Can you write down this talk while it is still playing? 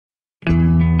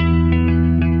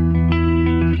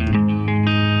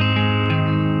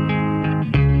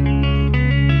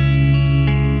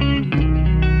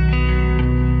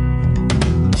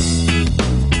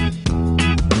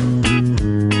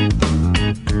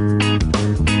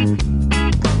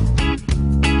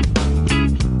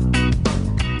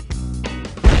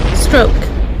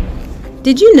Stroke.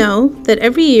 Did you know that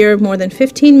every year more than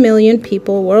 15 million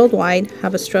people worldwide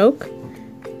have a stroke?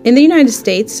 In the United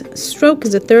States, stroke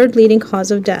is the third leading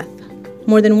cause of death.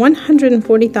 More than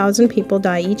 140,000 people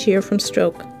die each year from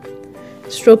stroke.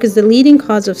 Stroke is the leading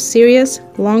cause of serious,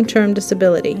 long-term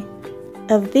disability.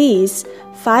 Of these,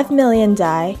 5 million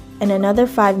die and another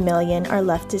 5 million are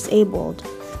left disabled.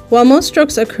 While most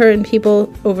strokes occur in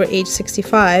people over age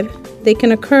 65, they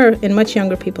can occur in much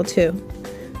younger people too.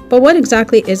 But what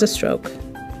exactly is a stroke?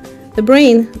 The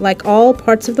brain, like all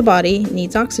parts of the body,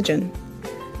 needs oxygen.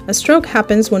 A stroke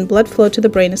happens when blood flow to the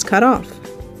brain is cut off.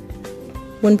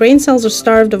 When brain cells are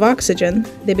starved of oxygen,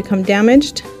 they become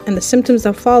damaged, and the symptoms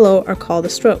that follow are called a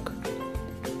stroke.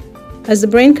 As the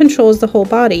brain controls the whole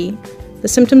body, the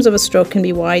symptoms of a stroke can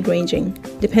be wide-ranging,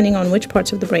 depending on which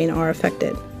parts of the brain are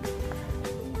affected.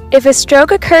 If a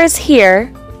stroke occurs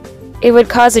here, it would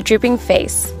cause a drooping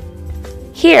face.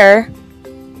 Here,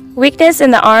 weakness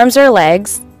in the arms or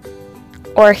legs,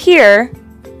 or here,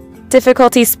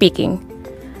 difficulty speaking.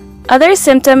 Other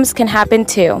symptoms can happen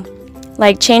too,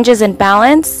 like changes in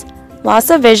balance, loss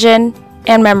of vision,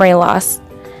 and memory loss.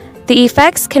 The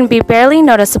effects can be barely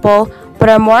noticeable, but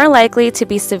are more likely to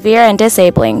be severe and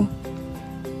disabling.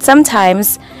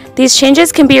 Sometimes, these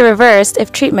changes can be reversed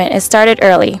if treatment is started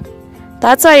early.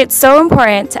 That's why it's so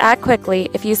important to act quickly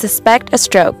if you suspect a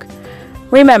stroke.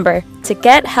 Remember to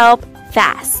get help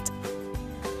fast.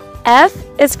 F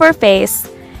is for face.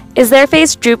 Is their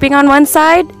face drooping on one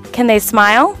side? Can they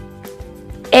smile?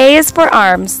 A is for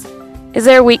arms. Is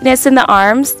there weakness in the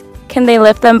arms? Can they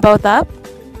lift them both up?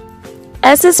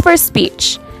 S is for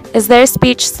speech. Is their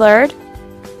speech slurred?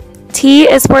 T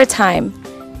is for time.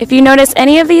 If you notice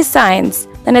any of these signs,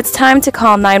 then it's time to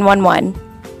call 911.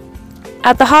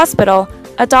 At the hospital,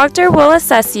 a doctor will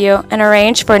assess you and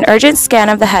arrange for an urgent scan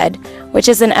of the head, which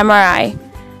is an MRI.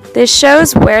 This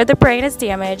shows where the brain is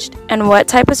damaged and what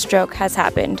type of stroke has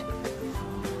happened.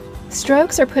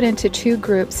 Strokes are put into two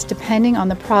groups depending on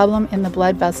the problem in the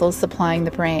blood vessels supplying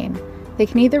the brain. They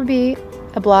can either be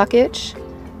a blockage,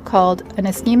 called an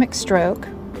ischemic stroke,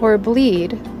 or a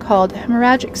bleed, called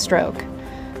hemorrhagic stroke.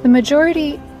 The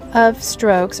majority of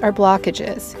strokes are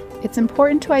blockages. It's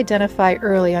important to identify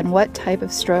early on what type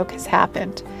of stroke has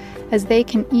happened, as they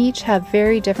can each have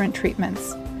very different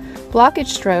treatments. Blockage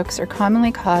strokes are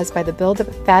commonly caused by the buildup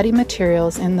of fatty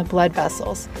materials in the blood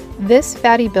vessels. This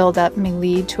fatty buildup may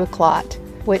lead to a clot,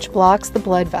 which blocks the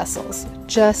blood vessels,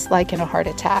 just like in a heart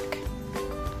attack.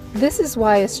 This is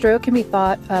why a stroke can be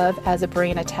thought of as a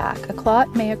brain attack. A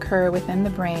clot may occur within the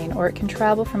brain, or it can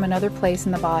travel from another place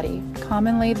in the body,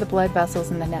 commonly the blood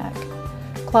vessels in the neck.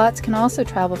 Clots can also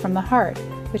travel from the heart,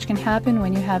 which can happen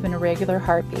when you have an irregular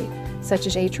heartbeat, such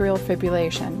as atrial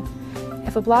fibrillation.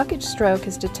 If a blockage stroke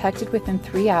is detected within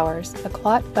 3 hours, a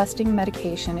clot-busting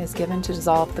medication is given to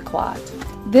dissolve the clot.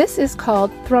 This is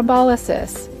called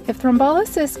thrombolysis. If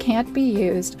thrombolysis can't be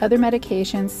used, other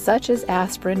medications such as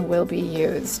aspirin will be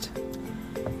used.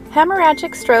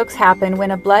 Hemorrhagic strokes happen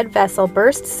when a blood vessel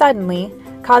bursts suddenly,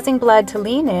 causing blood to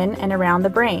lean in and around the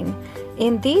brain.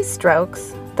 In these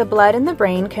strokes, the blood in the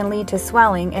brain can lead to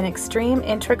swelling and extreme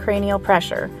intracranial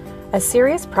pressure, a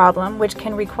serious problem which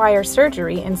can require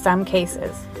surgery in some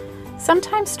cases.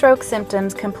 Sometimes stroke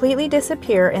symptoms completely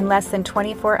disappear in less than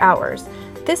 24 hours.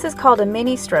 This is called a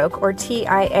mini stroke, or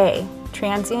TIA,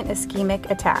 transient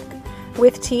ischemic attack.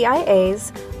 With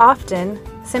TIAs, often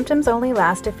symptoms only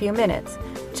last a few minutes.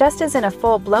 Just as in a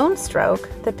full-blown stroke,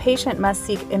 the patient must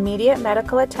seek immediate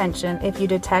medical attention if you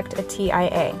detect a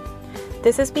TIA.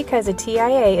 This is because a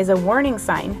TIA is a warning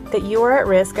sign that you are at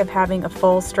risk of having a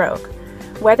full stroke.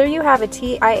 Whether you have a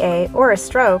TIA or a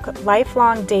stroke,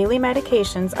 lifelong daily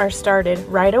medications are started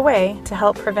right away to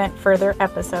help prevent further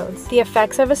episodes. The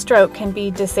effects of a stroke can be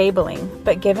disabling,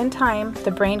 but given time, the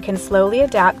brain can slowly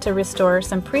adapt to restore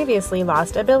some previously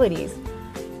lost abilities.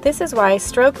 This is why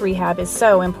stroke rehab is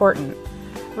so important.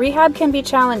 Rehab can be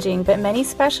challenging, but many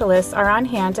specialists are on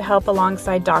hand to help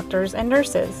alongside doctors and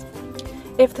nurses.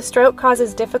 If the stroke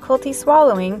causes difficulty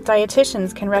swallowing,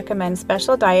 dietitians can recommend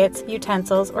special diets,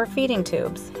 utensils, or feeding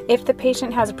tubes. If the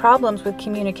patient has problems with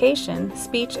communication,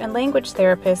 speech and language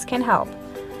therapists can help.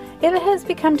 If it has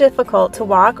become difficult to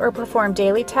walk or perform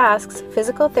daily tasks,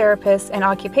 physical therapists and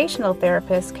occupational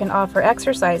therapists can offer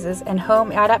exercises and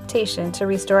home adaptation to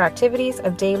restore activities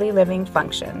of daily living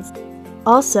functions.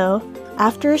 Also,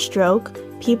 after a stroke,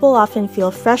 people often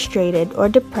feel frustrated or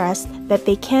depressed that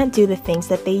they can't do the things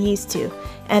that they used to,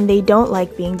 and they don't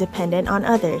like being dependent on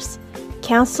others.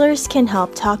 Counselors can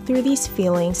help talk through these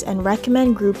feelings and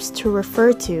recommend groups to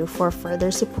refer to for further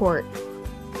support.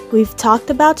 We've talked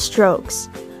about strokes,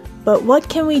 but what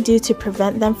can we do to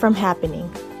prevent them from happening?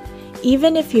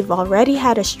 Even if you've already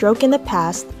had a stroke in the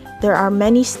past, there are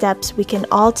many steps we can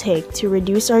all take to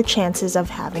reduce our chances of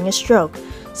having a stroke,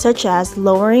 such as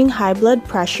lowering high blood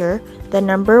pressure, the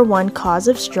 #1 cause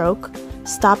of stroke,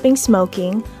 stopping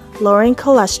smoking, lowering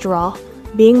cholesterol,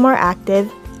 being more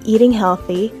active, eating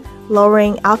healthy,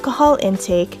 lowering alcohol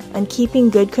intake, and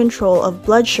keeping good control of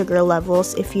blood sugar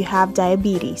levels if you have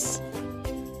diabetes.